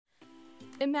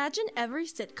Imagine every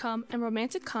sitcom and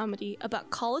romantic comedy about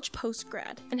college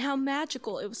post-grad and how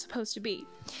magical it was supposed to be.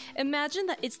 Imagine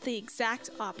that it's the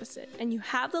exact opposite, and you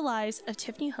have the lives of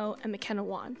Tiffany Ho and McKenna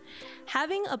Wan.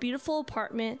 Having a beautiful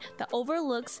apartment that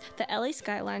overlooks the LA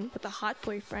skyline with a hot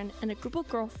boyfriend and a group of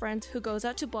girlfriends who goes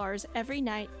out to bars every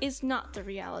night is not the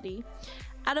reality.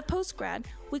 Out of postgrad,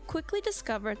 we quickly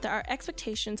discovered that our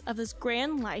expectations of this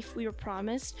grand life we were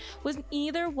promised was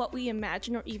neither what we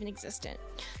imagined or even existent.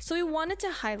 So we wanted to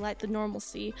highlight the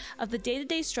normalcy of the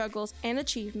day-to-day struggles and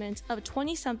achievements of a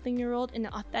 20-something-year-old in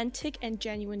an authentic and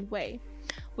genuine way.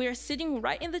 We are sitting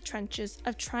right in the trenches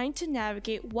of trying to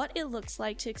navigate what it looks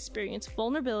like to experience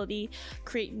vulnerability,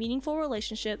 create meaningful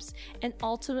relationships, and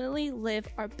ultimately live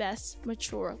our best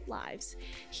mature lives.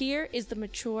 Here is the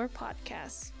Mature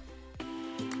Podcast.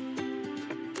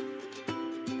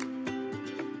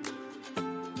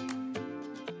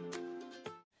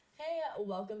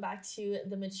 Welcome back to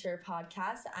the Mature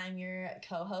Podcast. I'm your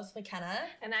co-host, McKenna.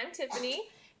 And I'm Tiffany.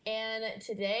 And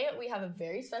today we have a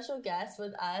very special guest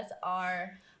with us,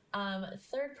 our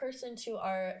third person to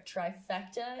our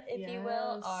trifecta, if you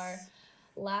will, our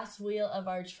last wheel of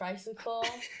our tricycle.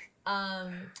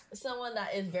 Someone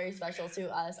that is very special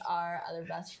to us, our other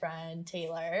best friend,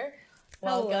 Taylor.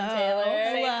 Welcome, Taylor.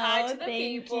 Hello. Hi to the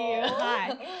Thank people. you.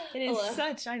 Hi. It is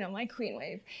Hello. I know, my queen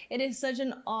wave. It is such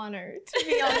an honor to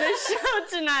be on this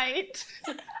show tonight.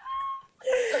 Okay,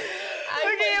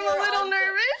 I'm a little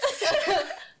nervous.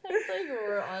 It's like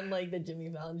we're on the Jimmy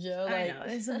Fallon show. I know,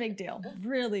 it's a big deal.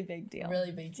 Really big deal.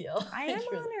 Really big deal. I am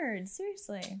honored,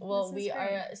 seriously. Well, we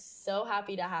are so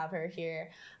happy to have her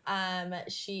here.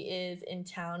 She is in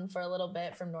town for a little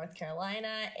bit from North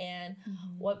Carolina, and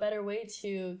what better way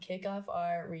to kick off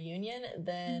our reunion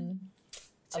than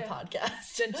a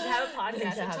podcast? To have a podcast To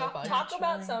and have a podcast. talk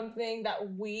about something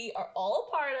that we are all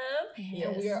a part of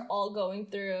and we are all going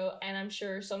through, and I'm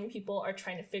sure so many people are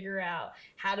trying to figure out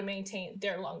how to maintain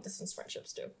their long distance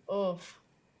friendships too. Oof.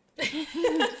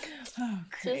 Oh,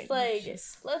 great.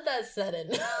 Just let that set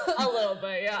in. A little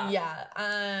bit, yeah.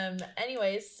 Yeah.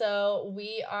 Anyways, so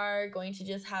we are going to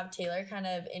just have Taylor kind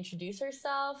of introduce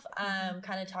herself,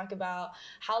 kind of talk about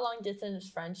how long distance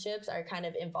friendships are kind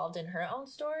of involved in her own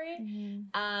story.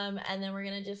 And then we're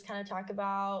gonna just kind of talk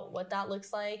about what that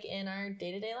looks like in our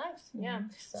day-to-day lives. Yeah.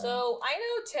 So I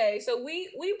know Tay. So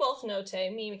we both know Tay.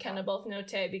 Me and McKenna both know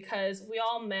Tay because we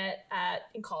all met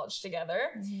in college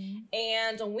together.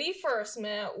 And when we first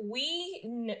met, we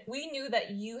knew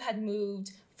that you had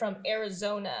moved from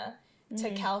Arizona to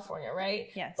California, right?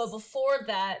 Yes. But before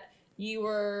that, you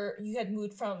had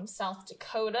moved from South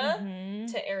Dakota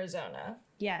to Arizona.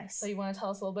 Yes. So you want to tell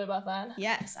us a little bit about that?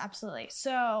 Yes, absolutely.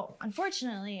 So,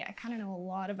 unfortunately, I kind of know a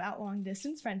lot about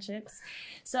long-distance friendships.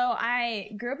 So,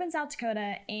 I grew up in South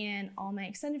Dakota, and all my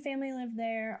extended family lived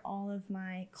there, all of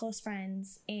my close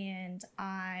friends, and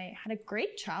I had a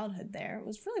great childhood there. It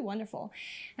was really wonderful.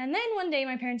 And then one day,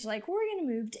 my parents were like, we're going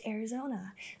to move to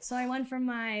Arizona. So, I went from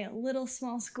my little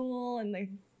small school in the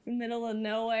middle of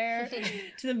nowhere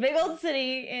to the big old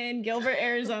city in Gilbert,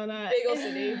 Arizona. Big old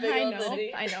city. Big old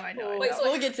city. I know. Wait, so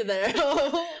we'll get to there.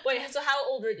 Wait, so how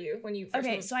old were you when you first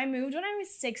moved? So I moved when I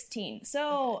was 16.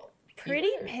 So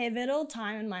pretty pivotal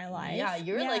time in my life. Yeah,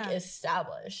 you're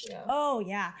established. Yeah. Oh,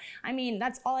 yeah. I mean,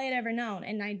 that's all I had ever known.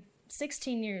 And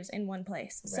 16 years in one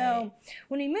place. Right. So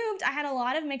when we moved, I had a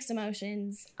lot of mixed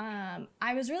emotions.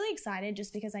 I was really excited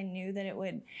just because I knew that it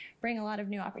would bring a lot of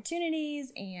new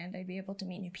opportunities and I'd be able to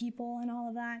meet new people and all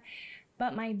of that.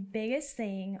 But my biggest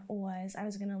thing was I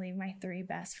was going to leave my 3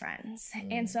 best friends.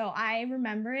 And so I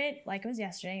remember it like it was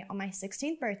yesterday. On my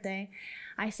 16th birthday,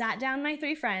 I sat down my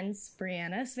 3 friends,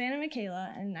 Brianna, Savannah, and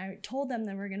Michaela, and I told them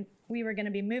that we were going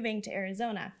to be moving to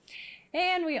Arizona.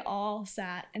 And we all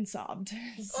sat and sobbed.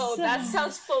 Oh, that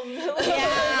sounds familiar. Yeah,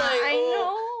 I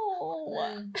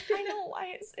know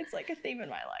why it's like a theme in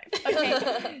my life.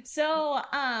 Okay, so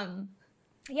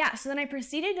so then I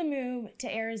proceeded to move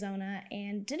to Arizona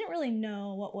and didn't really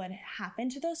know what would happen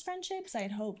to those friendships. I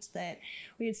had hoped that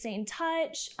we would stay in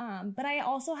touch, but I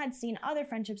also had seen other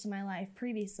friendships in my life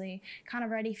previously kind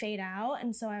of already fade out,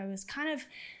 and so I was kind of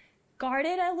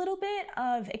guarded a little bit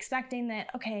of expecting that,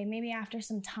 okay, maybe after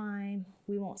some time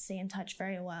we won't stay in touch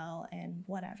very well and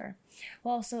whatever.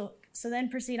 Well, so then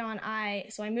proceed on.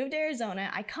 So I moved to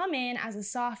Arizona. I come in as a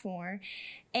sophomore,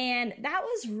 and that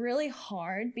was really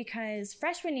hard because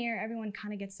freshman year, everyone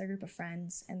kind of gets their group of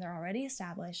friends and they're already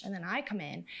established. And then I come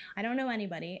in, I don't know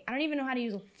anybody. I don't even know how to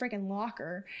use a freaking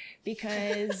locker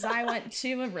because I went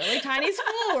to a really tiny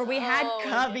school where we had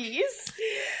cubbies.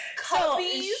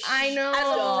 Cubbies? I know.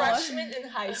 As a freshman in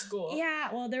high school. Yeah,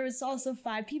 well, there was also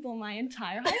 5 people in my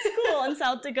entire high school in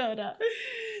South Dakota.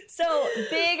 So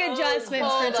big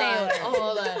adjustments for Taylor.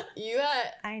 Hold on. You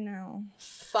had I know.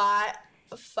 five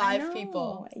I know.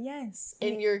 people Yes.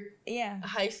 in your Yeah.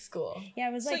 high school. Yeah,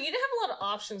 it was So like you didn't have a lot of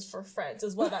options for friends,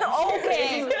 is what I'm okay.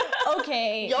 hearing.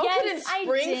 Okay. Y'all yes, couldn't I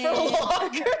spring did. for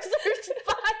lockers. There's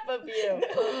 5 of you.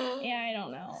 Yeah, I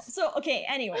don't know. So, okay,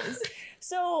 anyways.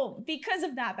 So, because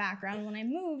of that background, when I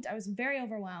moved, I was very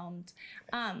overwhelmed.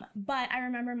 But I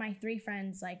remember my 3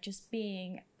 friends, like, just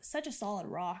being such a solid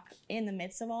rock in the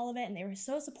midst of all of it. And they were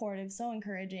so supportive, so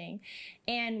encouraging.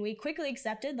 And we quickly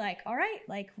accepted, like, all right,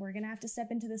 like, we're going to have to step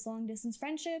into this long distance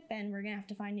friendship and we're going to have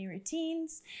to find new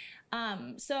routines.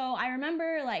 So I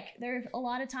remember, like, there were a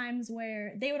lot of times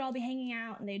where they would all be hanging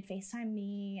out and they'd FaceTime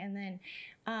me. And then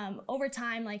over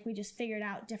time, like, we just figured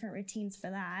out different routines for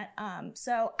that.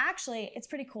 So actually, it's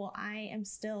pretty cool. I am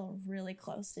still really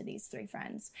close to these 3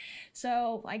 friends.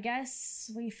 So I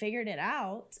guess we figured it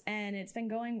out and it's been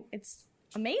going, it's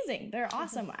amazing. They're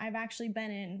awesome. I've actually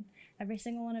been in every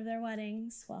single one of their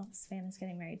weddings. Well, Savannah's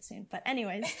getting married soon, but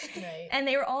anyways. Right. And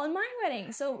they were all in my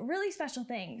wedding. So really special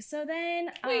things. So then.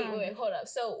 Wait, hold up.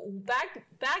 So back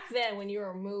then when you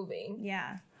were moving,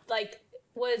 Yeah. like,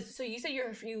 so you said you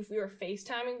were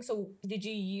FaceTiming. So did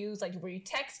you use, like, were you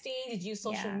texting? Did you use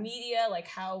social media? Like,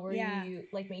 how were you,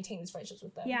 like, maintaining these friendships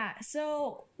with them? Yeah.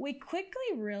 So we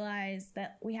quickly realized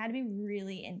that we had to be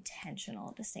really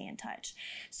intentional to stay in touch.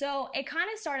 So it kind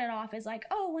of started off as like,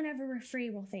 oh, whenever we're free,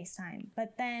 we'll FaceTime.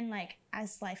 But then, like,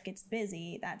 as life gets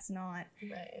busy, that's not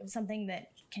something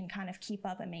that can kind of keep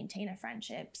up and maintain a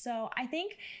friendship. So I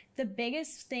think the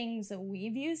biggest things that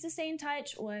we've used to stay in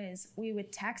touch was we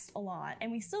would text a lot,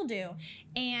 and we still do,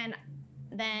 and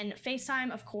then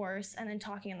FaceTime, of course, and then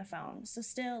talking on the phone. So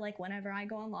still, like, whenever I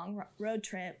go on long road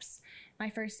trips, my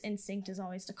first instinct is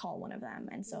always to call one of them.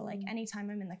 And so, like, anytime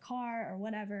I'm in the car or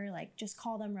whatever, like, just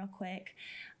call them real quick.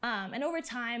 And over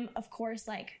time, of course,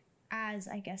 like, as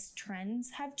I guess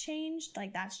trends have changed,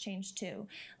 like, that's changed too.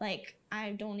 Like,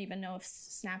 I don't even know if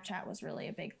Snapchat was really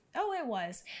a big, oh, it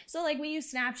was. So, like, we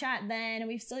used Snapchat then, and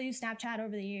we've still used Snapchat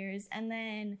over the years. And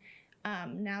then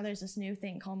now there's this new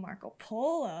thing called Marco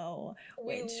Polo.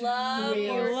 We love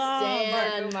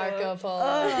Marco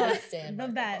Polo. The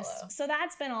best. So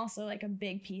that's been also, like, a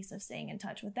big piece of staying in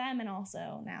touch with them, and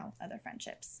also now other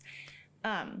friendships.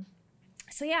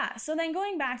 So yeah, so then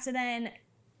going back to then,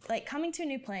 like, coming to a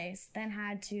new place, then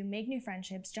had to make new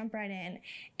friendships, jump right in,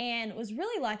 and was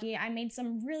really lucky. I made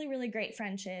some really, really great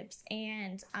friendships,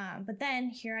 and but then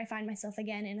here I find myself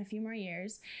again in a few more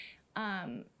years,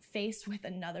 faced with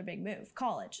another big move,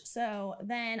 college. So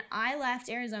then I left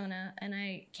Arizona and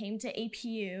I came to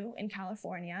APU in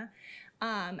California,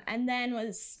 and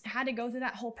then had to go through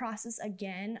that whole process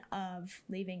again of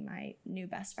leaving my new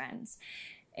best friends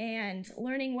and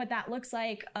learning what that looks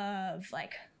like, of,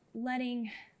 like,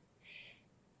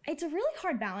 it's a really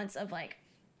hard balance of, like,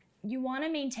 you want to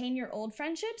maintain your old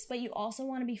friendships, but you also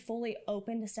want to be fully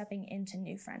open to stepping into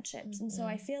new friendships. And so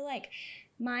I feel like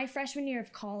my freshman year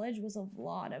of college was a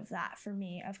lot of that for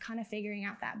me, of kind of figuring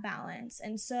out that balance.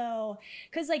 And so,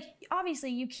 because, like, obviously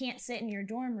you can't sit in your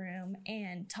dorm room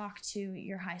and talk to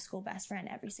your high school best friend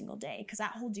every single day, because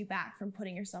that holds you back from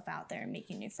putting yourself out there and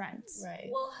making new friends. Right.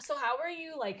 Well, so how were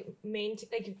you, like,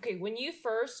 okay, when you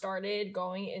first started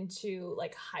going into,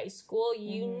 like, high school,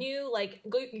 you knew, like,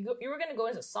 you were going to go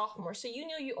as a sophomore, so you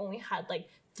knew you only had, like,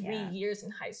 3 years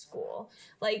in high school.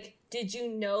 Like, did you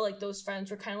know, like, those friends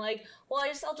were kind of like, well,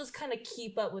 I'll just kind of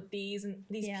keep up with these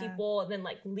people and then,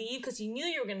 like, leave, because you knew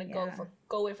you were gonna go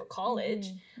away for college,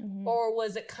 or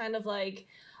was it kind of like,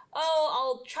 oh,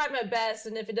 I'll try my best,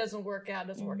 and if it doesn't work out, it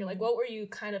doesn't work out? Like, what were you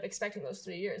kind of expecting those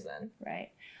 3 years then?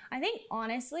 Right. I think,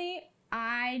 honestly,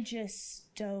 I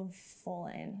just dove full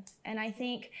in, and I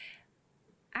think,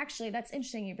 actually, that's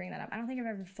interesting you bring that up. I don't think I've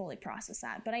ever fully processed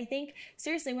that. But I think,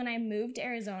 seriously, when I moved to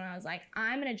Arizona, I was like,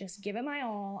 I'm going to just give it my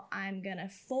all. I'm going to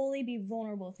fully be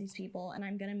vulnerable with these people, and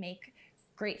I'm going to make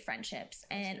great friendships.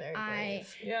 And I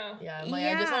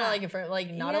just want to,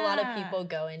 like, not a lot of people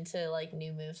go into, like,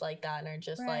 new moves like that and are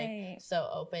just like so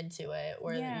open to it,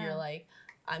 where you're like,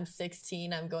 I'm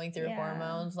 16, I'm going through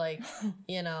hormones, like,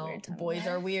 you know, boys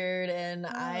are weird, and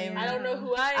I don't know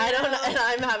who I am. I don't know, and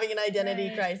I'm having an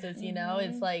identity crisis, you know?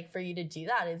 It's like, for you to do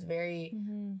that is very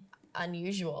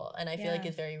unusual, and I feel like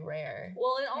it's very rare.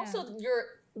 Well, and also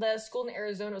the school in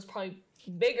Arizona was probably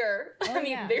bigger.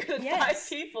 Bigger than 5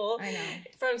 people. I know.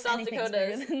 From South Dakota.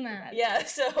 Bigger than that. Yeah,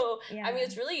 so, I mean,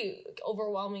 it's really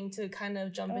overwhelming to kind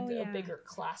of jump into a bigger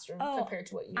classroom compared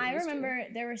to what you I remember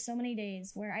there were so many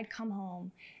days where I'd come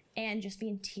home and just be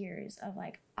in tears of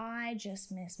like, I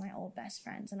just miss my old best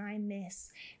friends, and I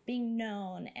miss being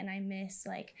known, and I miss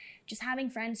like just having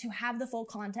friends who have the full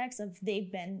context of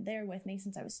they've been there with me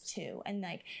since I was 2, and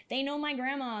like they know my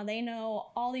grandma, they know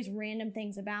all these random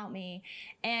things about me.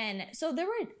 And so there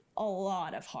were a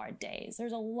lot of hard days.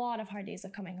 There's a lot of hard days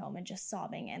of coming home and just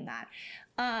sobbing in that.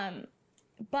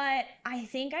 But I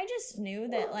think I just knew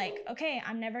that, like, okay,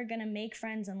 I'm never gonna make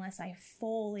friends unless I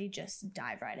fully just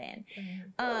dive right in.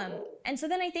 And so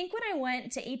then I think when I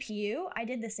went to APU, I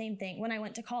did the same thing. When I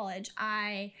went to college,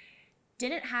 I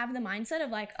didn't have the mindset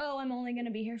of like, oh, I'm only gonna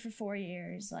be here for 4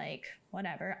 years, like,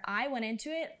 whatever. I went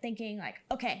into it thinking like,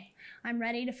 okay, I'm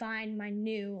ready to find my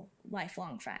new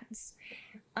lifelong friends.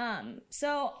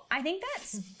 So I think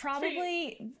that's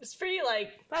probably... It's pretty,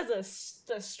 like, that's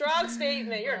a strong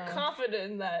statement. You're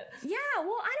confident in that. Yeah,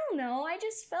 well, I don't know. I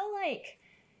just felt like,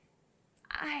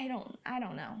 I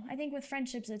don't know. I think with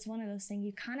friendships, it's one of those things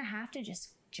you kind of have to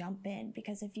just jump in,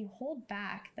 because if you hold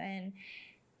back, then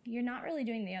you're not really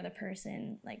doing the other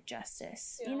person like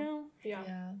justice, you know?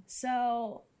 Yeah.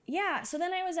 So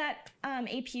then I was at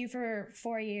APU for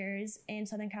 4 years in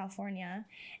Southern California,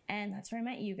 and that's where I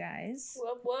met you guys.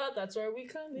 What? That's where we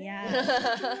come in.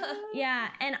 Yeah. Yeah,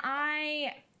 and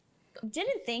I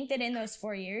didn't think that in those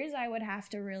 4 years I would have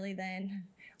to really then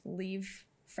leave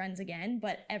friends again,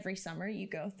 but every summer you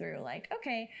go through like,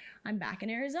 okay, I'm back in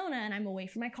Arizona and I'm away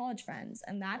from my college friends,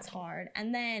 and that's hard.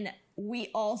 And then we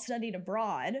all studied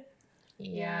abroad.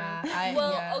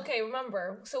 Okay,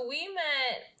 remember, so we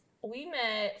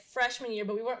met freshman year,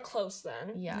 but we weren't close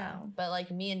then. Yeah, No. but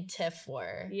like me and Tiff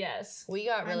were. Yes. We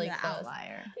got really I'm the close.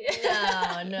 outlier.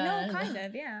 No, No, kind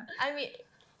of, yeah. I mean,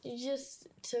 you just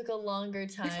took a longer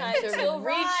time to to reach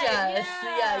arrive. us.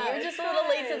 Yeah, you were just a little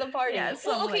late to the party. Yeah,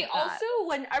 Well, okay, like that. also,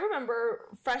 when I remember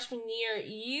freshman year,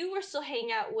 you were still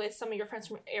hanging out with some of your friends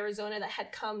from Arizona that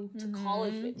had come to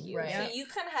college with you. Right. So you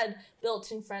kind of had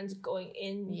built-in friends going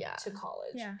in to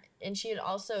college. Yeah. And she had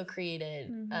also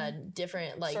created a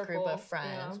different like group Circle, of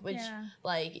friends, which Yeah.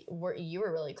 like you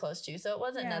were really close to. So it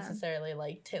wasn't Yeah. necessarily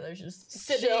like Taylor's just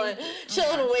Sitting.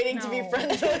 chilling, waiting to be No.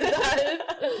 friends with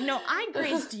us. No, I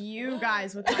graced you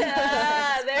guys with my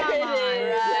Ah, there Come it on, is.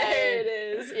 right. There it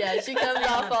is. Yeah, she comes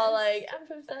off all like, I'm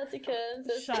from South Dakota,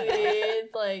 so Shut sweet. up.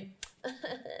 It's like,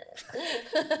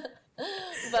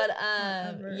 but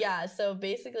Whatever. yeah. So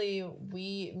basically,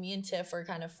 me and Tiff were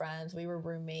kind of friends. We were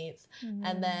roommates,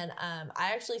 and then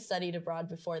I actually studied abroad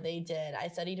before they did. I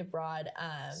studied abroad.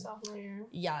 Sophomore year.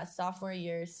 Yeah, sophomore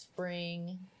year,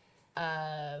 spring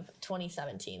of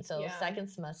 2017. So Yeah. second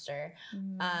semester,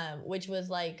 which was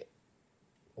like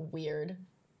weird.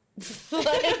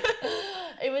 Like,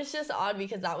 it was just odd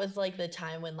because that was like the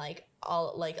time when like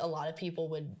a lot of people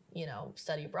would, you know,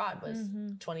 study abroad was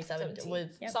 2017 was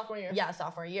Sophomore year. yeah,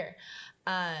 sophomore year.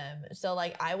 So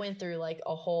like I went through like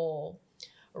a whole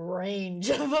range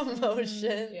of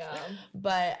emotions. Yeah.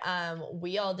 But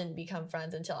we all didn't become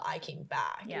friends until I came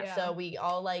back. Yeah. So we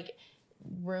all like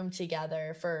roomed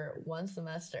together for one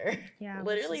semester. Yeah,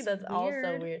 Literally, which is that's also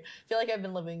weird. weird. I feel like I've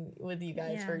been living with you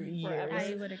guys Yeah, for years. forever.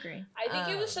 I would agree. I think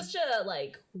it was such a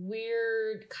like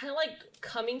weird kind of like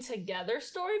coming together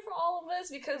story for all of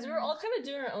us because we were all kind of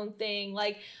doing our own thing.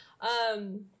 Like,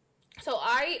 so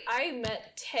I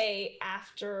met Tay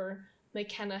after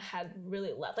McKenna had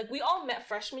really left. Like we all met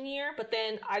freshman year, but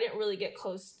then I didn't really get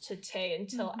close to Tay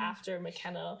until after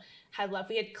McKenna had left.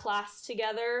 We had class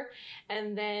together,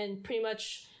 and then pretty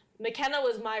much McKenna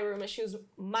was my roommate. She was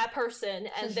my person,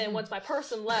 and then once my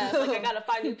person left, like I gotta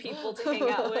find new people to hang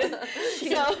out with.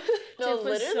 So No, Tiff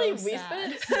was literally, so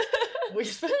we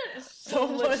sad. spent so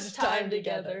much time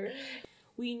together.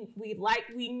 We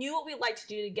knew what we liked to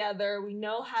do together. We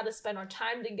know how to spend our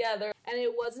time together. And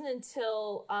it wasn't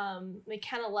until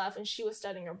McKenna left and she was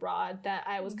studying abroad that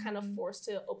I was kind of forced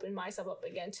to open myself up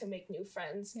again to make new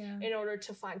friends in order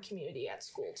to find community at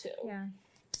school too.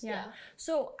 Yeah.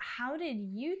 So how did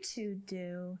you two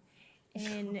do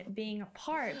in being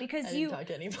apart? Because I you didn't talk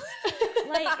to anybody.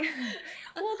 like,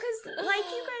 well, because like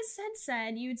you guys had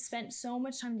said, you'd spent so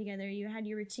much time together. You had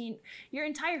your routine. Your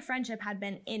entire friendship had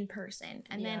been in person,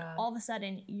 and then Yeah. all of a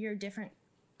sudden you're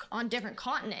on different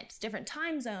continents, different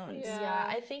time zones. Yeah,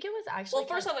 I think it was actually.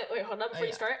 Well, first off, wait, hold up before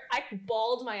you start. I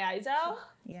bawled my eyes out.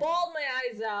 Yeah. Bawled my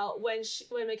eyes out when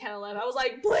McKenna left. I was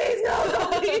like, please no,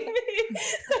 don't leave me.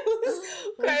 That was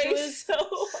Which crazy. was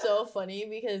so funny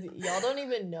because y'all don't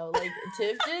even know. Like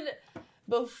Tiff did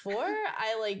before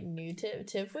I like knew Tiff.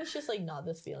 Tiff was just like not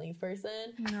this feelings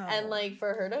person, No. and like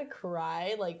for her to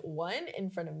cry like one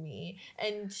in front of me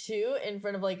and two in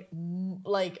front of like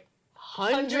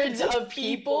hundreds of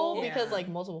people Yeah. because like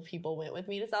multiple people went with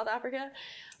me to South Africa.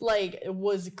 Like, it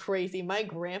was crazy. My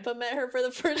grandpa met her for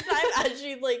the first time as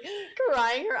she's like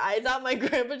crying her eyes out. My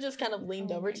grandpa just kind of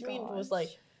leaned over to me and was like,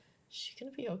 "Is she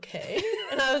gonna be okay?"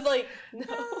 And I was like, "No,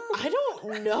 I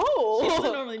don't know. She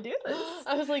doesn't normally do this."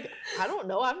 I was like, "I don't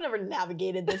know. I've never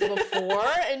navigated this before."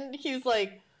 And he was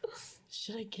like,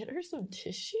 "Should I get her some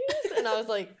tissues?" And I was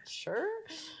like, "Sure."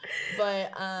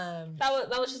 But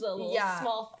that was just a little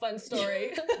small fun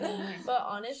story. but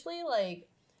honestly, like,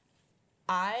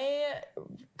 I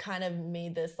kind of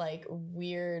made this like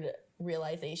weird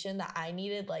realization that I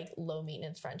needed like low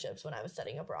maintenance friendships when I was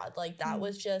studying abroad. Like, that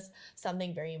was just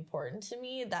something very important to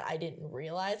me that I didn't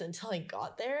realize until I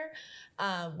got there,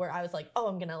 where I was like, oh,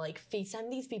 I'm gonna like FaceTime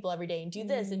these people every day and do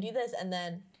this and do this. And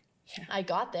then I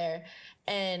got there,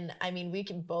 and I mean, we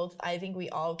can both, I think we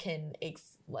all can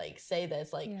like say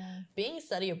this, like being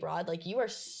study abroad, like you are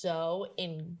so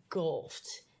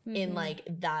engulfed in like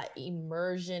that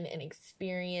immersion and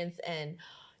experience, and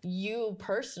you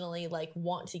personally like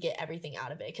want to get everything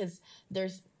out of it, because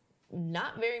there's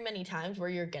not very many times where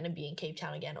you're gonna be in Cape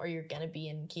Town again or you're gonna be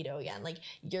in Quito again. Like,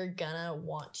 you're gonna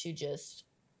want to just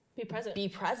be present.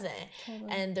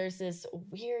 Totally. And there's this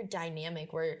weird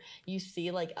dynamic where you see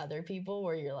like other people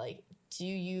where you're like, do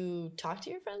you talk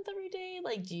to your friends every day?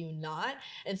 Like, do you not?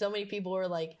 And so many people were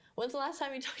like, when's the last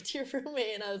time you talked to your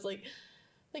roommate? And I was like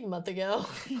a month ago.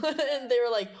 And they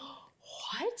were like,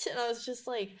 what? And I was just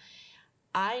like,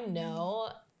 I know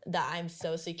that I'm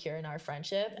so secure in our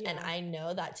friendship, and I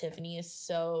know that Tiffany is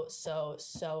so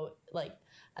like,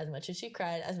 as much as she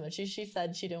cried, as much as she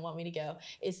said she didn't want me to go,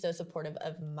 is so supportive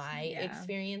of my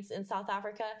experience in South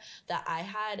Africa, that I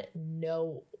had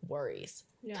no worries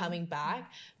coming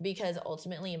back, because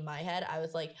ultimately in my head, I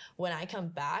was like, when I come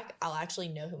back, I'll actually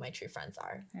know who my true friends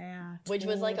are. Yeah, which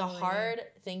was like a hard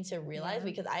thing to realize,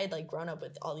 because I had like grown up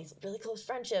with all these really close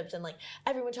friendships, and like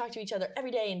everyone talked to each other every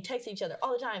day and text each other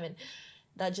all the time, and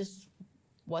that just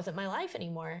wasn't my life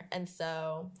anymore. And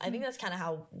so I think that's kind of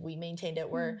how we maintained it,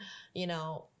 where, you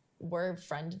know, we're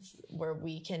friends where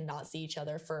we cannot see each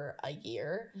other for a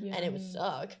year, and it would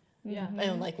suck.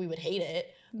 And like, we would hate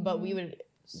it, but we would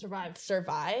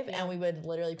survive, and we would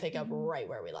literally pick up right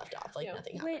where we left off, like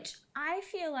nothing happened. Which I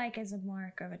feel like is a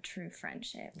mark of a true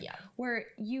friendship. Yeah. Where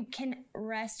you can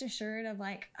rest assured of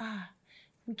like,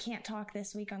 we can't talk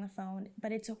this week on the phone,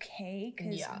 but it's okay,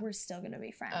 because we're still going to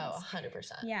be friends. Oh,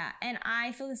 100%. Yeah, and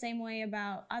I feel the same way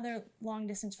about other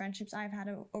long-distance friendships I've had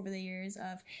over the years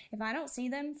of, if I don't see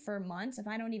them for months, if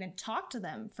I don't even talk to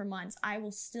them for months, I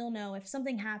will still know if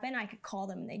something happened, I could call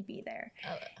them and they'd be there.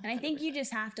 Oh, and I think you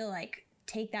just have to, like,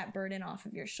 take that burden off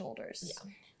of your shoulders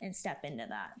and step into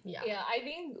that. Yeah, I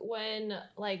think when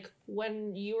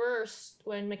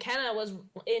McKenna was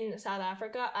in South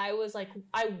Africa, I was like,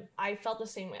 I felt the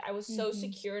same way. I was so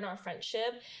secure in our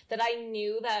friendship that I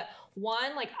knew that,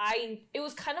 one, like, it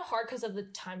was kind of hard because of the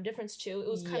time difference too. It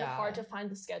was kind of hard to find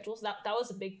the schedules. That was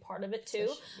a big part of it too.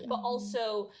 But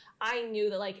also, I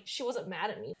knew that, like, she wasn't mad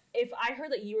at me. If I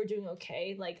heard that you were doing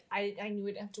okay, like, I knew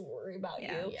I didn't have to worry about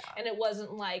you. And it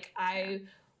wasn't like I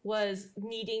was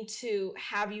needing to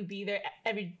have you be there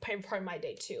every part of my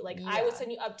day too. Like, I would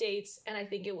send you updates, and I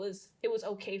think it was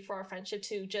okay for our friendship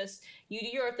to just, you do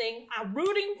your thing, I'm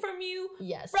rooting from you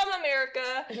from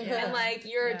America, and like,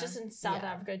 you're just in South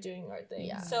Africa doing your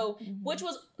thing. So, which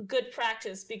was good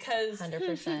practice, because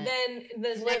 100%. then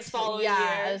the next following year,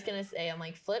 I was gonna say, on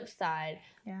like flip side,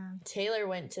 Taylor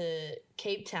went to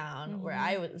Cape Town, where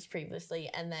I was previously,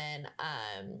 and then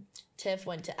Tiff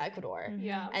went to Ecuador.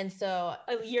 And so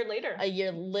a year later,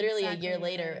 literally a year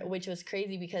later, which was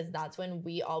crazy, because that's when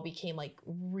we all became like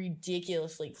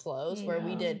ridiculously close, where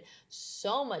we did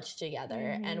so much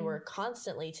together and were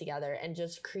constantly together, and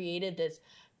just created this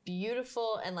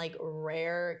beautiful and like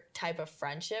rare type of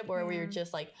friendship where we were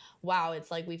just like, wow,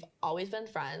 it's like we've always been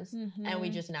friends, and we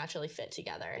just naturally fit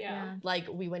together. Like,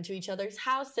 we went to each other's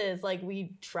houses, like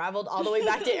we traveled all the way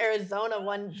back to Arizona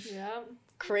one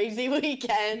crazy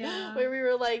weekend where we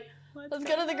were like, let's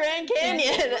go to the Grand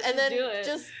Canyon, and then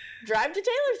just drive to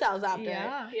Taylor's house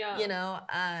after. You know,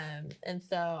 and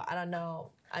so I don't know,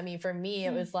 I mean, for me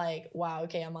it was like, wow,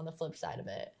 okay, I'm on the flip side of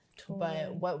it.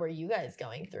 But what were you guys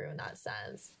going through in that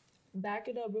sense? back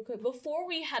it up real quick. Before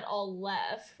we had all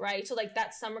left, right? So like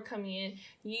that summer coming in,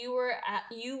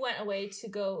 you went away to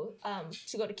go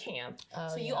to camp.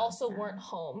 So you also weren't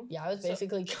home. Yeah, I was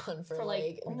basically gone for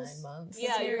like almost 9 months.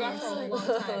 Yeah, you're gone for a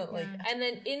long time. And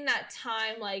then in that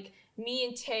time, like me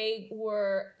and Tay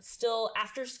were still,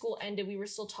 after school ended, we were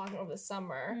still talking over the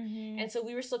summer. And so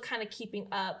we were still kind of keeping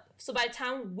up. So by the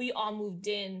time we all moved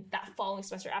in that following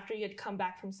semester, after you had come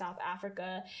back from South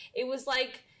Africa, it was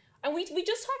like, and we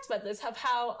just talked about this, of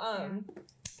how,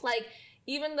 like,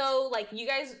 even though, like,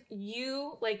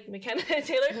 you, like, McKenna and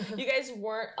Taylor, you guys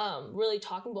weren't really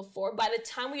talking before, by the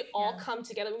time we all come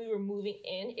together when we were moving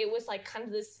in, it was, like, kind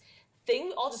of this thing,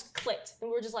 we all just clicked. And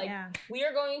we were just like, we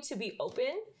are going to be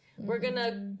open. We're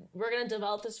gonna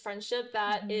develop this friendship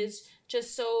that is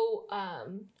just so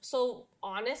so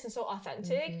honest and so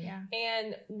authentic.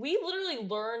 And we literally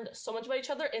learned so much about each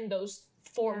other in those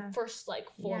first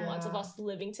 4 months of us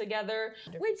living together.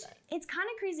 Which, it's kind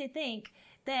of crazy to think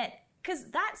that, because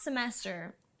that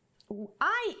semester,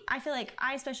 I feel like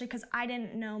especially because I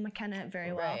didn't know McKenna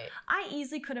very well, I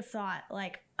easily could have thought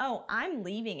like, oh, I'm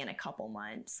leaving in a couple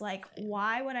months. Like,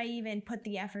 why would I even put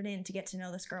the effort in to get to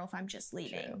know this girl if I'm just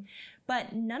leaving?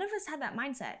 But none of us had that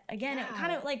mindset. Again, it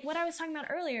kind of like what I was talking about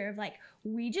earlier of like,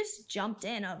 we just jumped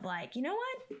in of like, you know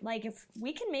what? Like, if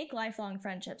we can make lifelong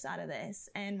friendships out of this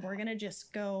and we're going to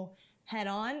just go head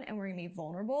on and we're going to be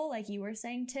vulnerable, like you were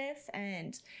saying, Tiff,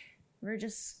 and we're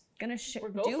just gonna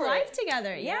do life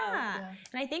together. And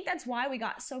I think that's why we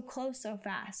got so close so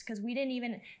fast, because we didn't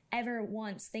even ever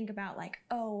once think about like,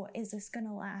 oh, is this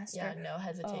gonna last? Or, no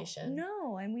hesitation.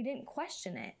 No, and we didn't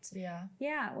question it.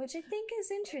 Which I think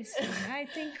is interesting. I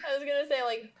think I was gonna say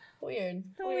like weird.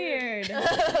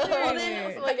 Well, then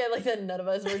also, like I like that none of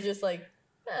us were just like,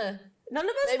 none of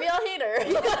us. Maybe I'll hate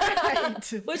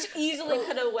her. Which easily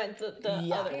could have went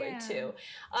the other way too.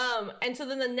 And so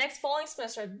then the next following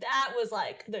semester, that was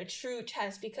like the true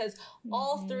test, because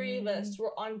all three of us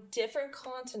were on different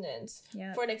continents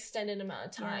for an extended amount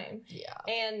of time.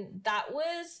 And that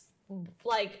was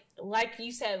like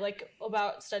you said, like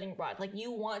about studying abroad, like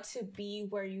you want to be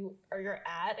where you're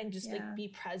at and just like be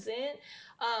present,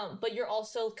 but you're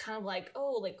also kind of like,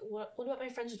 oh, like what about my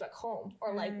friendships back home,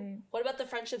 or like what about the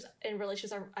friendships and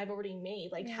relationships I've already made,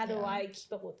 like how do I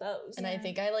keep up with those? And I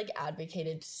think I like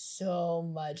advocated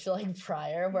so much like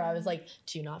prior, where I was like,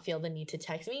 do you not feel the need to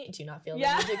text me, do you not feel the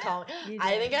need to call me?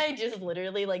 I think I just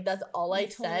literally like that's all I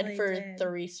said for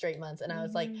 3 straight months, and I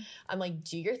was like, I'm like,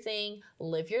 do your thing,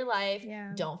 live your life,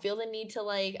 don't feel the need to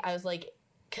like, I was like,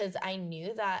 because I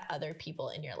knew that other people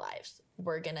in your lives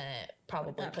were gonna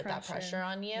probably put that pressure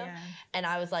on you. And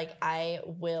I was like, I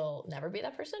will never be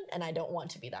that person, and I don't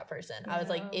want to be that person. I was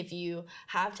like, if you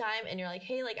have time and you're like,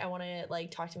 hey, like I want to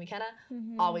like talk to McKenna,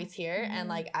 always here, and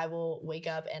like I will wake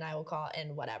up and I will call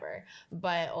and whatever.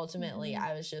 But ultimately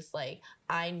I was just like,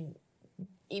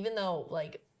 even though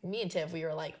like me and Tiff, we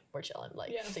were like, we're chilling,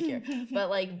 like secure. But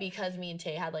like, because me and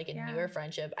Tay had like a newer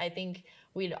friendship, I think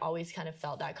we'd always kind of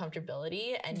felt that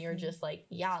comfortability, and you're just like,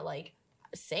 like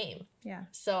same.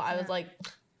 So I was like,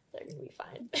 they're gonna be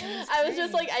fine. I was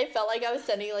just like, I felt like I was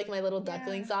sending like my little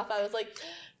ducklings off. I was like,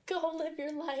 go live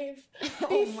your life,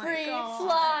 be free,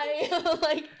 fly,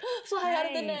 like fly out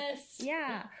of the nest.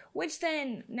 Which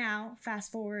then now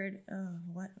fast forward,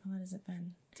 what has it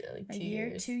been? Like a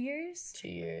year, 2 years? 2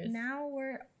 years. Now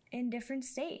we're in different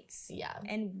states.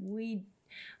 And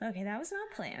okay, that was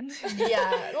not planned.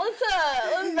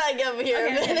 Let's back up here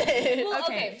a minute. Well,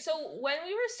 okay, so when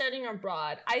we were studying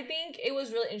abroad, I think it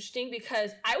was really interesting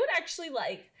because I would actually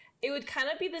like, it would kind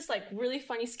of be this like really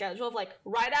funny schedule of like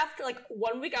right after like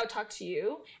 1 week I would talk to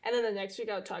you, and then the next week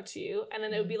I would talk to you, and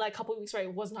then it would be like a couple of weeks where I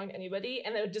wasn't talking to anybody,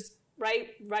 and it would just right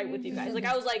with you guys. Like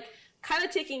I was like kind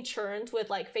of taking turns with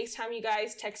like FaceTime you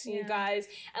guys, texting you guys,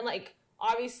 and like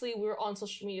obviously we were on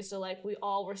social media, so like we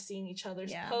all were seeing each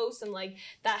other's posts, and like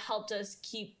that helped us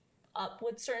keep up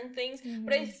with certain things.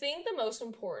 But I think the most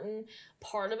important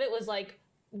part of it was like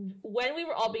when we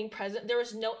were all being present, there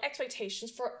was no expectations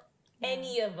for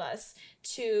any of us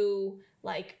to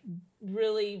like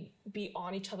really be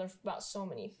on each other about so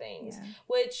many things,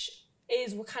 which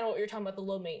is kind of what you're talking about, the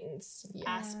low maintenance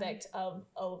aspect of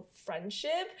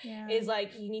friendship is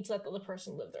like you need to let the other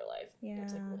person live their life.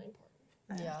 It's like really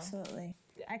important. Absolutely.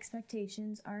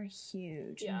 Expectations are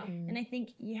huge. And I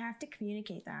think you have to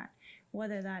communicate that,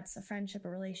 whether that's a friendship, a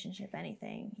relationship,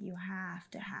 anything. You have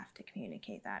to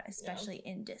communicate that, especially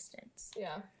in distance.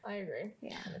 I agree.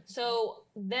 So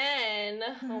then,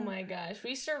 oh my gosh,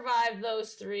 we survived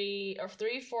those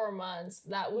 4 months.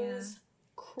 That was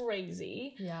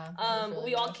crazy. Yeah. It was really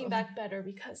we all beautiful. came back better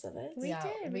because of it. We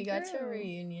did. We got to a grew.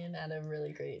 reunion at a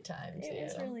really great time too. It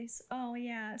was really. Oh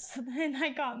yeah. So then I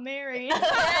got married.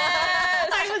 Yes!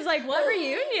 I was like, what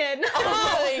reunion?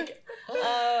 I was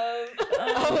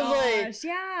like,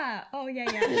 yeah. Oh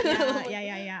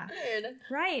yeah. weird.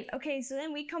 Right. Okay. So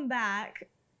then we come back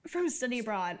from study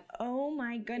abroad. Oh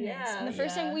my goodness. Yeah. And the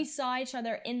first time we saw each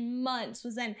other in months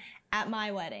was then at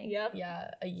my wedding. Yep.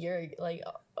 Yeah,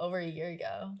 over a year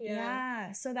ago.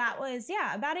 Yeah. So that was,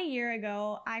 about a year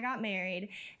ago, I got married.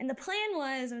 And the plan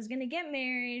was I was going to get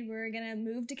married. We were going to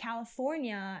move to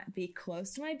California, be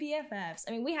close to my BFFs.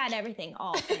 I mean, we had everything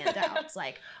all planned out. It's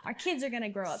like, our kids are going to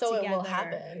grow up So together. it will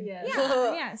happen. Yeah.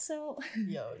 Yeah. So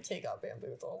Yo, take out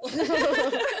bamboozle.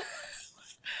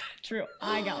 true.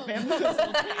 I got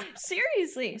bamboozled.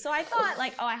 Seriously. So I thought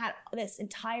I had this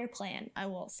entire plan.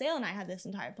 Sale and I had this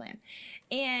entire plan.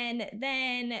 And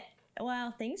then,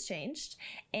 things changed.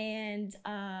 And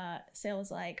Sale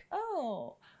was like,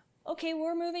 oh, okay,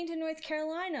 we're moving to North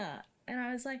Carolina. And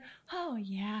I was like, oh,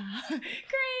 yeah,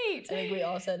 great. I think we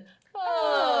all said,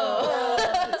 Oh.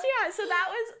 So that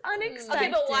was unexpected.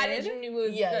 Okay, but why did you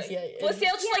move? Yes. Was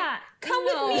Sale just come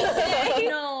with me today?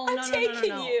 No, I'm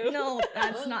taking you. No,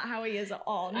 that's not how he is at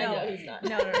all. No, I know he's not.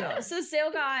 No. So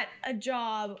Sale got a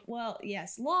job. Well,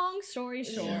 yes, long story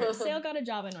short, Sale got a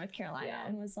job in North Carolina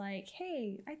and was like,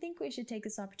 hey, I think we should take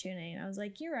this opportunity. And I was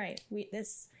like, you're right.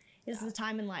 This is the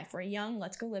time in life. We're young.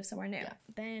 Let's go live somewhere new. Yeah.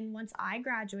 Then once I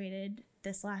graduated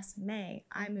this last May,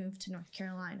 I moved to North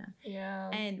Carolina.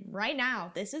 Yeah. And right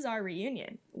now, this is our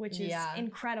reunion, which is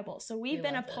incredible. So we've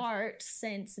been apart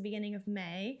since the beginning of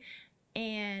May.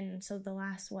 And so the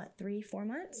last, 3-4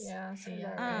 months? Yeah.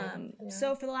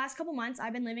 So for the last couple months,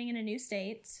 I've been living in a new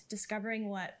state, discovering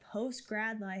what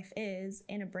post-grad life is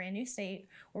in a brand new state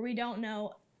where we don't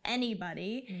know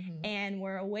anybody, and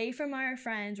we're away from our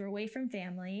friends, we're away from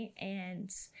family,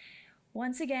 and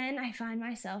once again, I find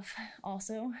myself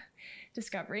also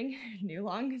discovering new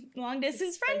long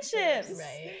distance friendships.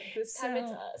 Right. This time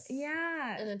it's us.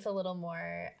 Yeah. And it's a little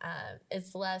more,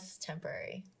 it's less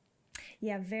temporary.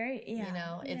 Yeah, very, yeah. You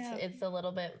know, it's a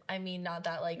little bit, I mean, not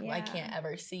that I can't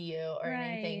ever see you or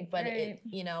anything, but it,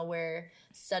 where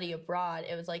study abroad,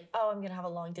 it was like, oh, I'm going to have a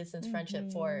long distance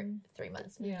friendship for 3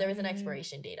 months. Yeah. There was an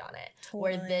expiration date on it. Totally.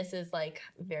 Where this is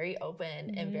very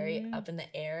open and very up in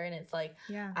the air. And it's like,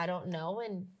 I don't know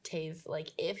when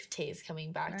if Tay's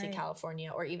coming back to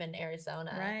California or even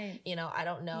Arizona. Right. I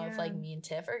don't know if me and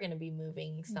Tiff are going to be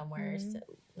moving somewhere.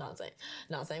 Not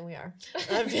saying we are.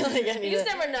 I feel like I need you just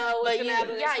never know what's going to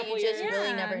happen. You just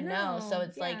really never know. So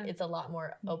it's it's a lot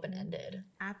more open-ended.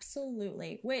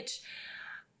 Absolutely. Which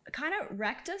kind of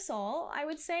wrecked us all, I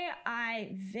would say.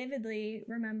 I vividly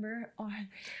remember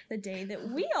the day that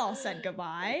we all said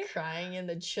goodbye. Crying in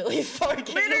the Chili's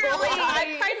parking lot. Literally,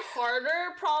 I cried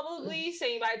harder probably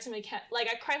saying bye to I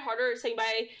cried harder saying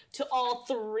bye to all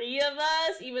three of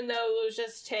us, even though it was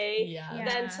just Tay,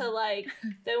 than to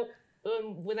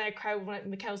when I cried when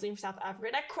McKenna was leaving for South Africa,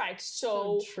 and I cried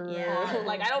so true. hard.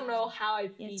 I don't know how I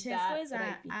beat Tiff that. Tiff was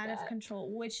out of control,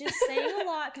 which is saying a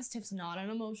lot because Tiff's not an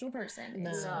emotional person.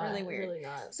 It's really weird. Really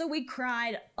not. So we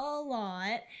cried a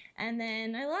lot, and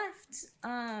then I left.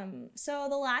 So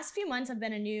the last few months have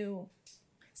been a new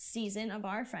season of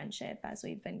our friendship as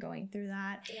we've been going through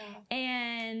that. Yeah.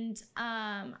 And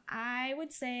I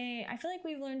would say I feel like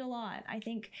we've learned a lot. I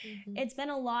think it's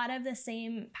been a lot of the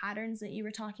same patterns that you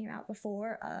were talking about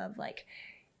before of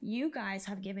you guys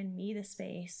have given me the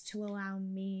space to allow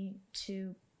me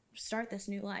to start this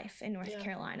new life in North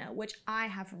Carolina, which I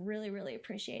have really, really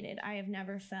appreciated. I have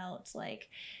never felt like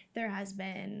there has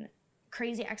been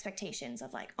crazy expectations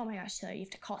of oh my gosh, Taylor, you have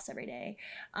to call us every day.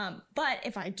 But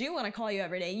if I do want to call you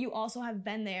every day, you also have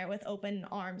been there with open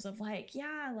arms of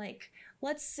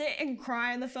let's sit and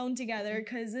cry on the phone together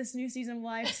because this new season of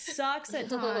life sucks at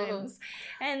times.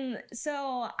 And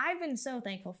so I've been so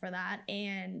thankful for that.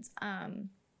 And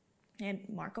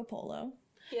Marco Polo.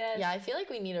 Yes. Yeah, I feel like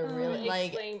we need a really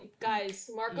explain, guys.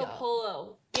 Marco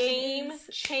Polo, game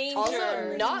changer.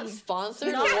 Also, not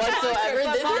sponsored whatsoever.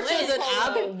 This is just an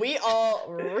app we all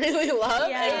really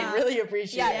love and really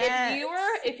appreciate. Yeah,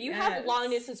 if you have long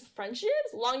distance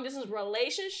friendships, long distance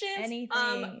relationships,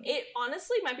 anything, it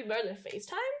honestly might be better than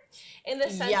FaceTime in the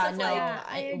sense of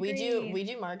we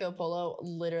do Marco Polo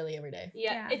literally every day.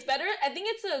 Yeah, it's better. I think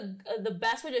it's the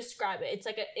best way to describe it. It's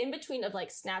an in between of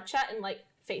Snapchat and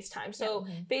FaceTime. So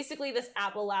basically this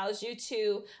app allows you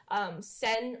to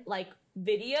send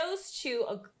videos to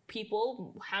a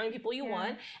people, how many people you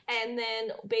want, and then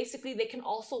basically they can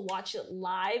also watch it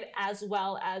live as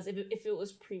well as if it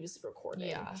was previously recorded.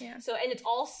 Yeah. So, and it's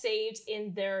all saved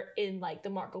in like the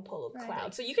Marco Polo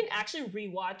cloud. So you can actually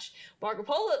rewatch Marco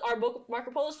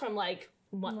Polo's from like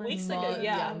weeks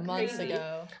ago. Months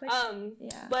ago.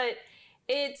 But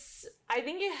I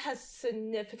think it has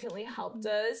significantly helped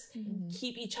us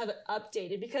keep each other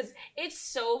updated, because it's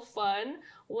so fun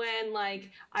when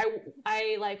like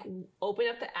I like open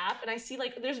up the app and I see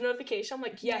like there's a notification. I'm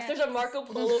like, yes, there's a Marco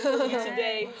Polo for you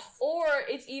today. Or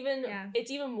it's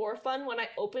even more fun when I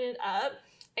open it up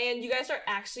and you guys are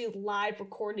actually live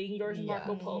recording your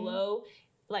Marco Polo.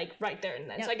 Like right there and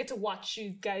then. So I get to watch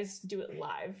you guys do it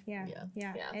live. Yeah.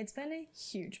 It's been a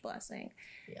huge blessing.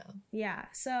 Yeah.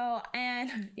 So,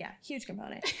 and huge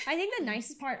component. I think the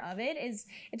nicest part of it is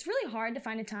it's really hard to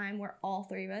find a time where all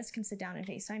three of us can sit down and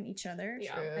FaceTime each other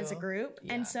as a group.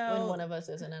 Yeah. And so when one of us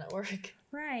isn't at work.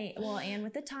 Right. Well, and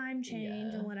with the time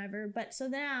change and whatever. But so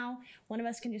now one of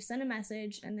us can just send a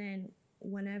message, and then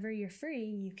whenever you're free,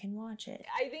 you can watch it.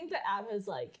 I think the app is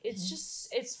like,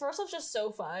 it's first off just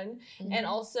so fun. And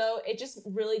also it just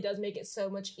really does make it so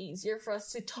much easier for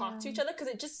us to talk to each other, because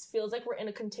it just feels like we're in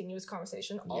a continuous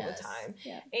conversation all the time.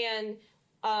 And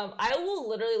I will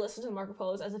literally listen to Marco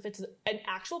Polo's as if it's an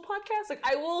actual podcast. Like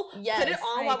I will put it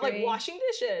on while I'm like washing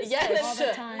dishes. All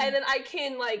the time. And then I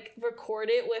can like record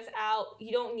it without,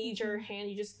 you don't need your hand,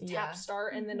 you just tap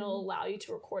start and then it'll allow you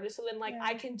to record it. So then like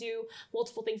I can do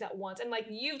multiple things at once. And like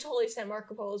you've totally sent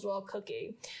Marco Polo's while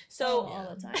cooking. So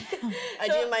all the time. I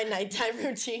do my nighttime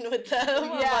routine with them. I'm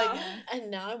like, and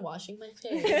now I'm washing my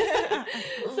face.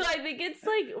 So I think it's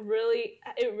like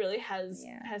it really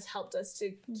has helped us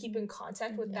to keep in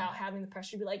contact without having the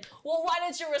pressure to be like, well, why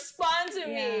didn't you respond to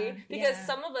me? Because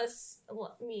some of us,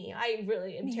 I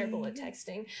really am terrible with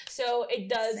texting. So it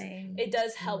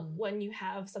does help when you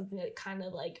have something that kind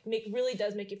of like really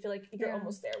does make you feel like you're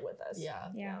almost there with us.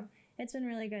 Yeah. It's been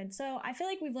really good. So I feel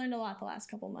like we've learned a lot the last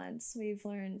couple months. We've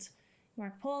learned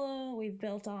Marco Polo. We've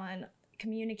built on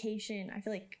communication. I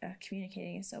feel like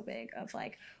communicating is so big, of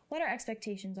like what our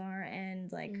expectations are,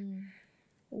 and like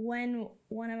when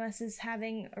one of us is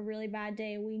having a really bad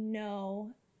day, we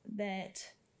know that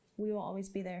we will always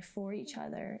be there for each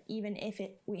other, even if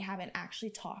we haven't actually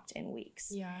talked in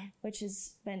weeks. Which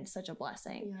has been such a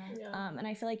blessing. And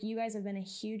I feel like you guys have been a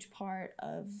huge part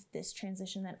of this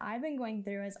transition that I've been going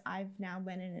through, as I've now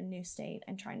been in a new state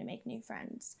and trying to make new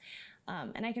friends.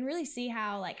 And I can really see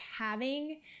how like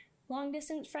having long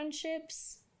distance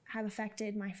friendships have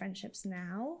affected my friendships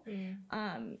now,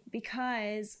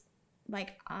 because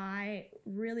like I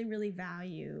really, really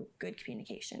value good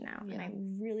communication now, and I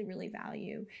really, really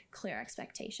value clear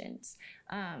expectations.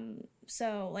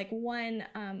 So like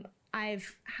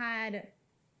I've had,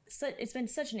 it's been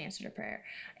such an answer to prayer,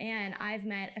 and I've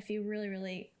met a few really,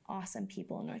 really awesome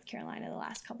people in North Carolina the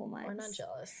last couple months. We're not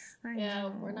jealous. I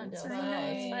know. We're not jealous.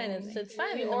 It's fine. It's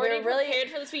fine. We already prepared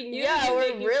for this. We knew.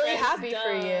 We're really happy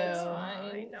for you.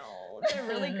 I know. They're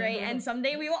really great, and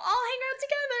someday we will all hang out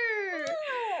together.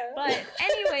 But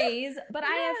anyways,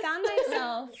 I have found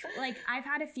myself, like, I've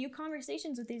had a few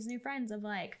conversations with these new friends of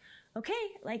like, okay,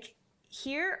 like,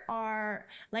 here are,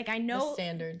 like, I know the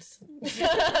standards.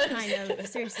 Kind of,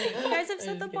 seriously. You guys have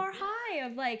set the bar high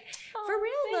of like, for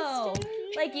real though.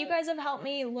 Like, you guys have helped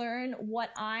me learn what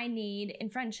I need in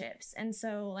friendships. And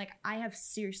so, like, I have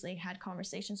seriously had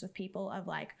conversations with people of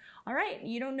like, all right,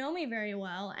 you don't know me very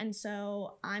well, and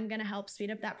so I'm gonna help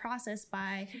speed up that process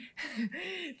by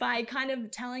kind of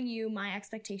telling you my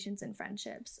expectations in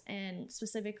friendships. And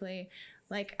specifically,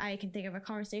 like, I can think of a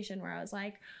conversation where I was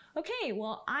like, okay,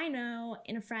 well, I know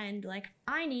in a friend, like,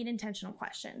 I need intentional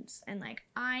questions, and like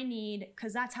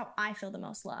because that's how I feel the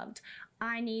most loved.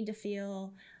 I need to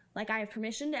feel like I have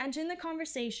permission to enter in the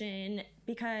conversation,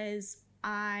 because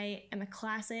I am a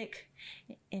classic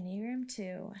Enneagram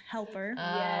 2 helper.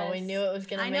 We knew it was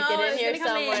going to make it in here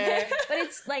somewhere. But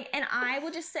it's like, and I will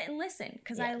just sit and listen,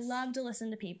 because I love to listen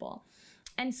to people.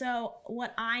 And so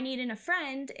what I need in a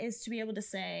friend is to be able to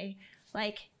say,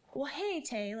 like, well, hey,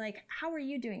 Tay, like, how are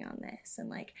you doing on this? And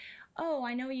like, oh,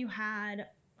 I know you had,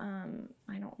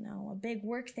 I don't know, a big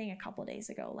work thing a couple days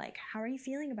ago. Like, how are you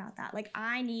feeling about that? Like,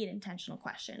 I need intentional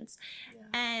questions.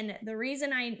 And the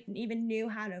reason I even knew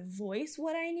how to voice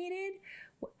what I needed,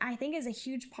 I think, is a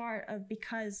huge part of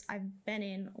because I've been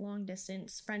in long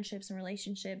distance friendships and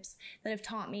relationships that have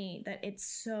taught me that it's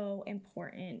so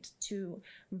important to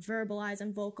verbalize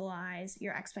and vocalize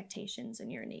your expectations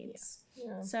and your needs.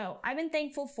 So I've been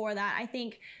thankful for that. I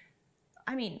think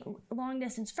I mean, long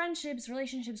distance friendships,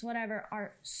 relationships, whatever,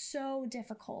 are so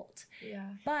difficult. Yeah.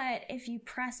 But if you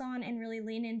press on and really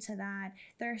lean into that,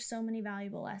 there are so many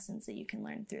valuable lessons that you can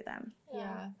learn through them.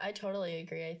 Yeah, I totally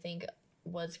agree. I think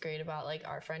what's great about like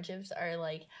our friendships are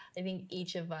like, I think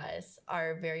each of us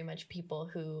are very much people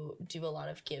who do a lot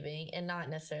of giving, and not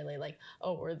necessarily like,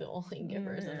 oh, we're the only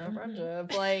givers in a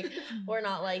friendship. Like, we're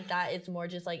not like that. It's more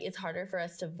just like, it's harder for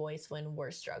us to voice when we're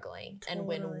struggling and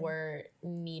when we're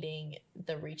needing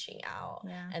the reaching out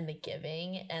and the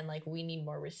giving, and like we need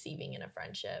more receiving in a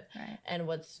friendship. Right. And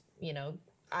what's, you know,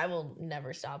 I will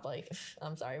never stop, like,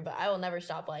 I'm sorry, but I will never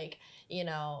stop, like, you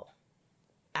know,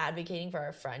 advocating for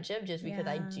our friendship, just because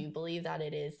I do believe that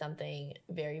it is something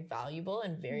very valuable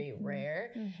and very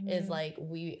rare, is like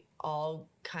we all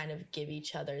kind of give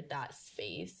each other that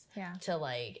space to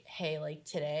like, hey, like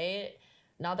today,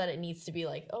 not that it needs to be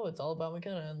like, oh, it's all about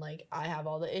McKenna and like I have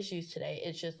all the issues today.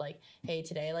 It's just like, hey,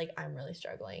 today like I'm really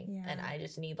struggling and I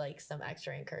just need like some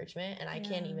extra encouragement. And I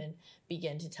can't even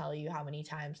begin to tell you how many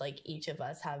times like each of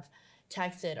us have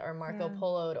texted or Marco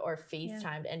Polo'd or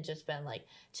FaceTimed and just been like,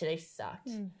 today sucked.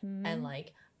 And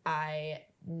like, I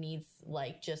need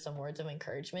like just some words of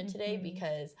encouragement today,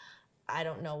 because I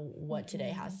don't know what today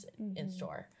has in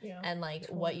store. And like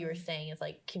what you were saying is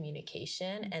like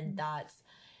communication, and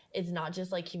it's not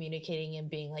just like communicating and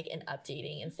being like and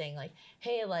updating and saying like,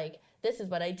 hey, like this is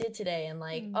what I did today, and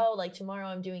like, oh, like tomorrow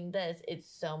I'm doing this. It's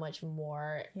so much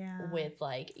more with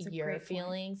like your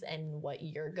feelings and what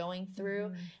you're going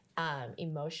through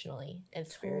emotionally and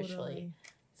spiritually.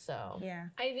 So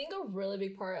I think a really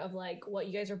big part of like what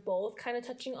you guys are both kind of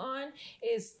touching on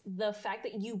is the fact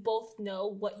that you both know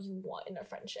what you want in a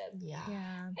friendship.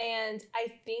 And I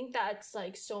think that's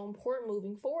like so important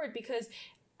moving forward, because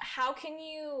how can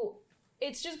you,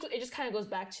 it just kind of goes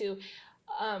back to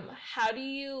how do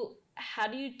you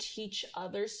teach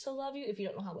others to love you if you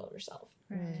don't know how to love yourself?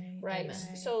 Right.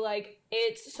 So like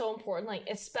it's so important, like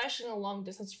especially in a long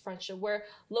distance friendship where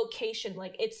location,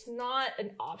 like it's not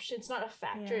an option, it's not a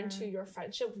factor into your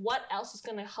friendship. What else is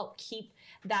going to help keep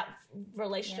that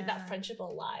relationship, that friendship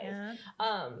alive?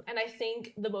 And I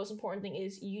think the most important thing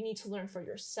is you need to learn for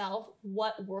yourself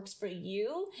what works for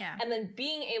you, and then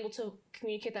being able to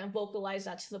communicate that and vocalize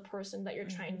that to the person that you're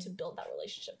trying to build that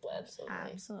relationship with.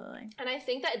 Absolutely. And I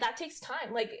think that takes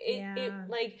time. Like it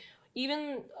like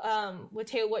even with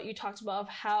Taylor, what you talked about of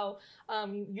how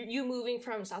you moving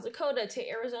from South Dakota to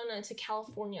Arizona to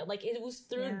California, like it was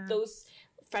through those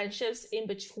friendships in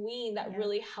between that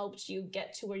really helped you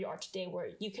get to where you are today, where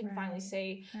you can finally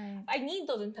say, I need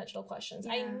those intentional questions.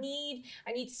 I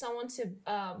need someone to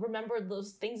remember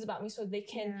those things about me so they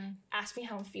can ask me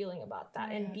how I'm feeling about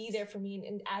that and be there for me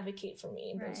and advocate for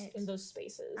me in those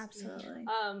spaces. Absolutely.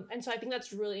 And so I think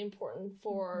that's really important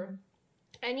for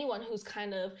anyone who's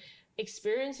kind of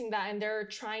experiencing that and they're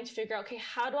trying to figure out, okay,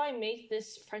 how do I make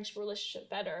this friendship relationship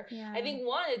better? I think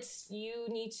one, it's you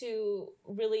need to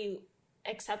really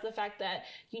accept the fact that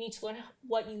you need to learn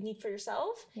what you need for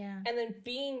yourself, and then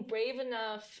being brave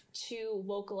enough to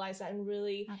vocalize that and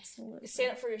really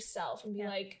stand up for yourself and be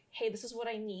like, hey, this is what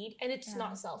I need, and it's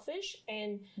not selfish,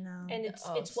 and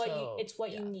it's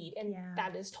what you need, and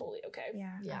that is totally okay.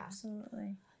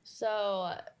 Absolutely.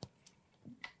 So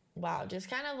wow, just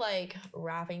kind of like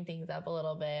wrapping things up a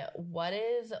little bit, what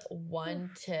is one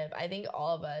tip? I think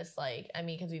all of us, like, I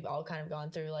mean, because we've all kind of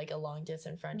gone through like a long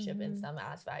distance friendship in some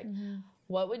aspect.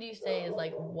 What would you say is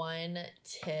like one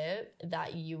tip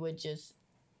that you would just,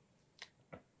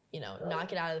 you know,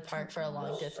 knock it out of the park for a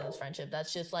long distance friendship?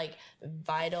 That's just like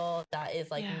vital, that is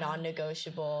like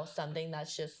non-negotiable, something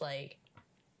that's just like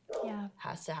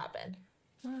has to happen.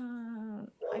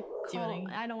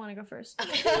 I don't want to go first.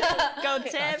 Go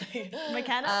tip,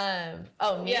 McKenna.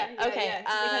 Me? Okay.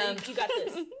 You got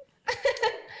this.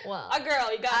 Well, a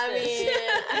girl, you got this.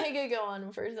 I mean, I could go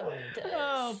on for so many tips.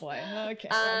 Oh boy. Okay.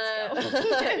 Let's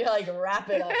go. You're like, wrap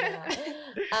it up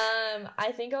now.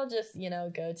 I think I'll just, you know,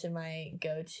 go to my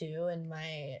go-to, and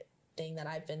my thing that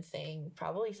I've been saying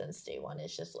probably since day one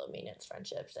is just low maintenance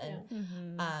friendships.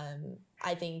 And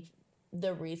I think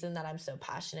the reason that I'm so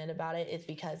passionate about it is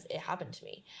because it happened to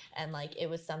me, and like it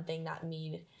was something that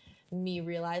made me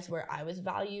realize where I was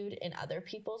valued in other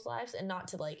people's lives, and not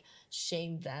to like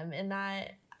shame them in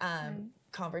that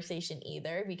conversation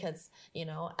either, because you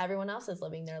know everyone else is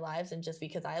living their lives, and just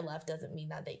because I left doesn't mean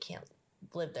that they can't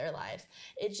live their lives.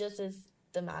 It just is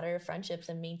the matter of friendships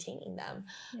and maintaining them.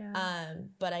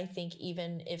 But I think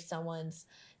even if someone's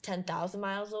 10,000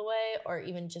 miles away or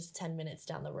even just 10 minutes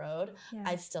down the road,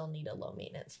 I still need a low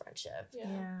maintenance friendship.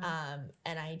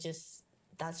 And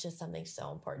that's just something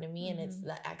so important to me. And it's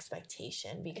the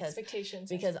expectation, because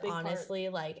honestly,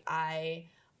 like, I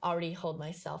already hold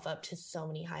myself up to so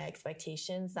many high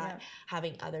expectations that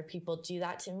having other people do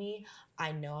that to me,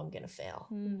 I know I'm gonna fail.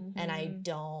 And I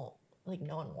don't, like,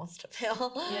 no one wants to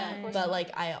fail. But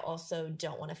like, I also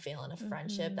don't want to fail in a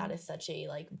friendship. That is such a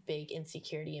like big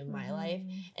insecurity in my life.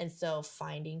 And so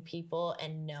finding people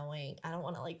and knowing, I don't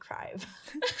want to like cry.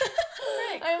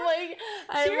 I'm like,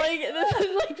 this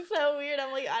is like so weird.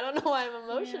 I'm like, I don't know why I'm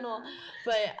emotional.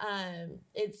 But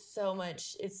it's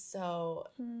so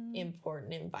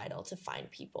important and vital to find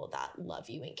people that love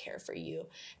you and care for you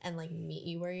and like meet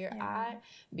you where you're at,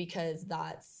 because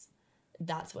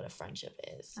that's what a friendship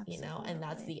is. Absolutely. You know, and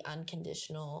that's the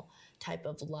unconditional type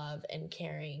of love and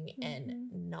caring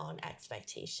and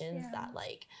non-expectations that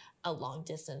like a long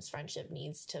distance friendship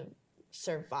needs to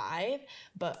survive,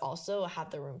 but also have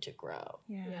the room to grow.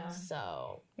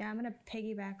 So I'm gonna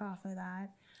piggyback off of that.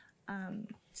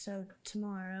 So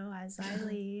tomorrow as I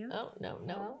leave. No.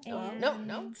 We're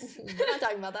not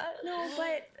talking about that. No,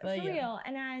 but for real.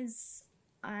 And as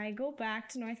I go back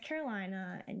to North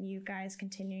Carolina and you guys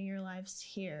continue your lives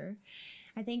here,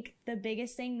 I think the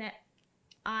biggest thing that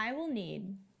I will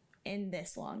need in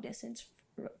this long distance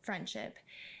friendship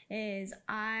is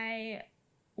I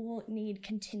will need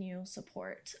continual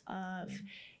support of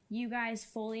you guys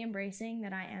fully embracing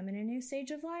that I am in a new stage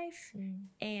of life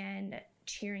and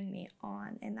cheering me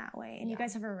on in that way. And you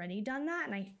guys have already done that,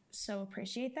 and I so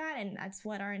appreciate that, and that's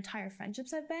what our entire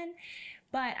friendships have been.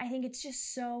 But I think it's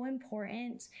just so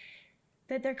important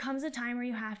that there comes a time where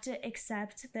you have to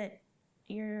accept that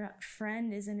your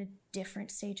friend is in a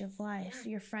different stage of life.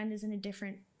 Your friend is in a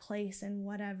different place and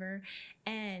whatever.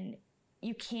 And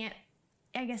you can't,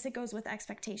 I guess it goes with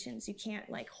expectations. You can't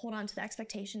like hold on to the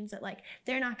expectations that like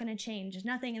they're not going to change.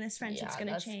 Nothing in this friendship's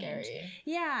going to change. Scary.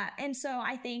 Yeah. And so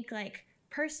I think like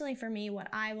personally for me, what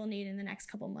I will need in the next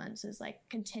couple months is like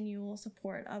continual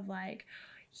support of like,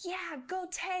 yeah, go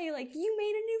Tay, like you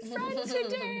made a new friend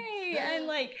today. And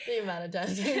like the amount of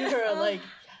times you were like,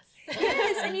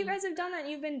 yes, and you guys have done that.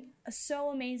 You've been so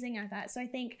amazing at that. So I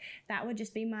think that would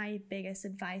just be my biggest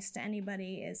advice to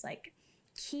anybody is like,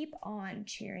 keep on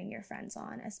cheering your friends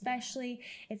on, especially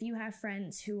if you have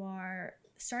friends who are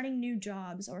starting new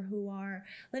jobs or who are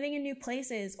living in new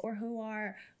places or who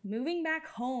are moving back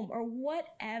home or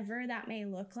whatever that may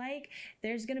look like.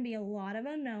 There's going to be a lot of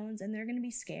unknowns and they're going to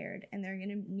be scared and they're going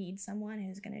to need someone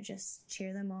who's going to just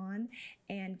cheer them on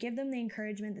and give them the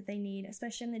encouragement that they need,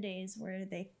 especially in the days where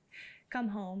they come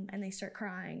home and they start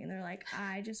crying and they're like,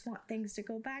 I just want things to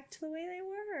go back to the way they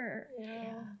were.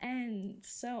 And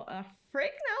so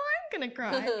frick, now I'm gonna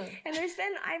cry. And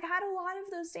I've had a lot of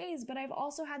those days, but I've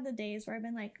also had the days where I've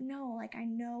been like, no, like I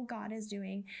know God is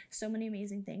doing so many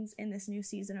amazing things in this new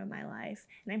season of my life,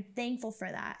 and I'm thankful for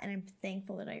that, and I'm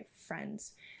thankful that I have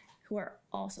friends who are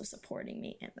also supporting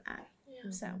me in that.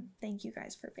 So thank you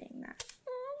guys for being that. I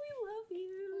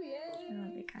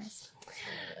love you guys.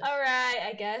 All right,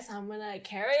 I guess I'm gonna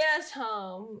carry us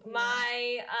home.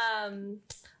 My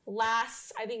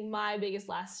my biggest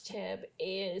last tip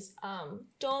is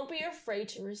don't be afraid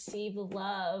to receive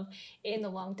love in the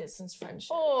long distance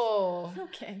friendship. Oh,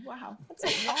 okay, wow, that's a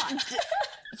lot.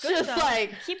 Just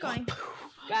like keep going,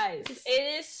 guys.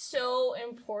 It is so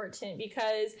important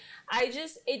because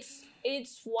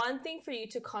it's one thing for you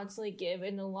to constantly give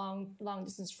in a long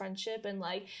distance friendship, and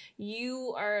like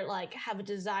you are like have a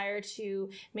desire to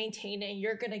maintain it and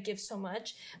you're gonna give so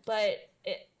much, but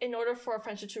in order for a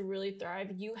friendship to really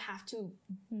thrive, you have to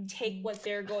take what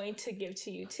they're going to give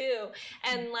to you too.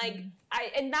 And like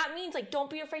and that means like don't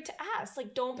be afraid to ask,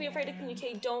 like don't be afraid to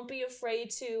communicate, don't be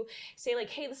afraid to say like,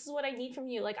 hey, this is what I need from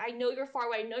you, like I know you're far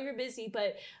away, I know you're busy,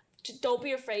 but don't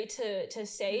be afraid to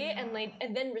say it and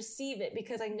then receive it,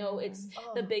 because I know it's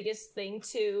the biggest thing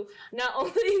to not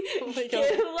only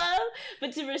give love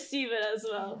but to receive it as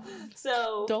well.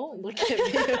 So don't look at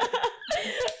me.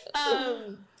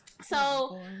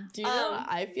 So do you know,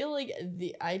 I feel like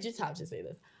I just have to say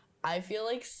this, I feel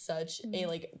like such a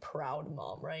like proud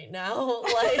mom right now,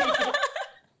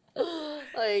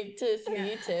 like to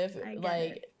see Tiff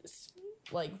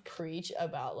like preach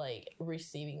about like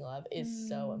receiving love is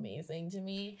so amazing to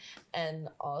me, and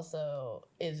also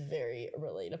is very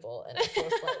relatable, and I feel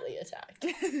slightly attacked.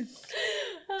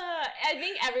 I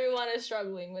think everyone is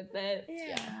struggling with it.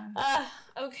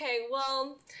 Okay,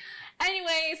 well,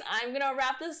 Anyways, I'm gonna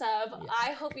wrap this up.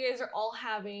 I hope you guys are all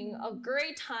having a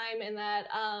great time and that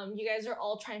you guys are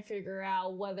all trying to figure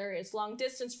out whether it's long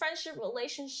distance friendship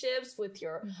relationships with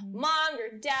your mom, your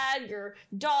dad, your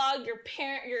dog, your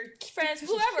parent, your friends,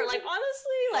 whoever. Like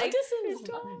honestly, like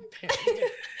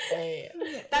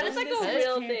that is like a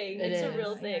real thing. It's a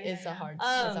real thing. It's a hard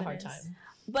time.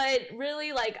 But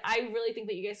really, like, I really think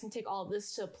that you guys can take all of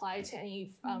this to apply to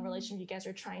any relationship you guys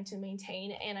are trying to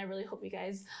maintain. And I really hope you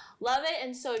guys love it.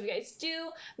 And so if you guys do,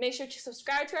 make sure to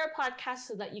subscribe to our podcast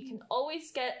so that you can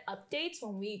always get updates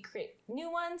when we create new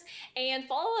ones. And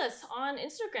follow us on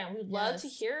Instagram. We'd love to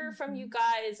hear from you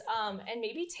guys. And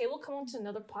maybe Tay will come on to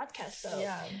another podcast. So,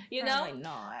 you know? Probably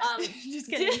not. Just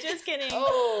kidding. Just kidding.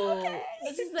 Oh. Okay.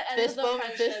 This is the end of the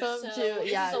friendship. Fist bump so too.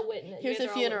 this is a witness. Here's a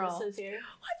funeral. Here.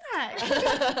 What the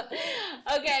heck?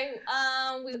 Okay.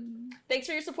 Thanks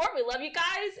for your support. We love you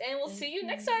guys, and we'll see you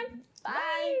next time.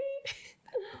 Bye.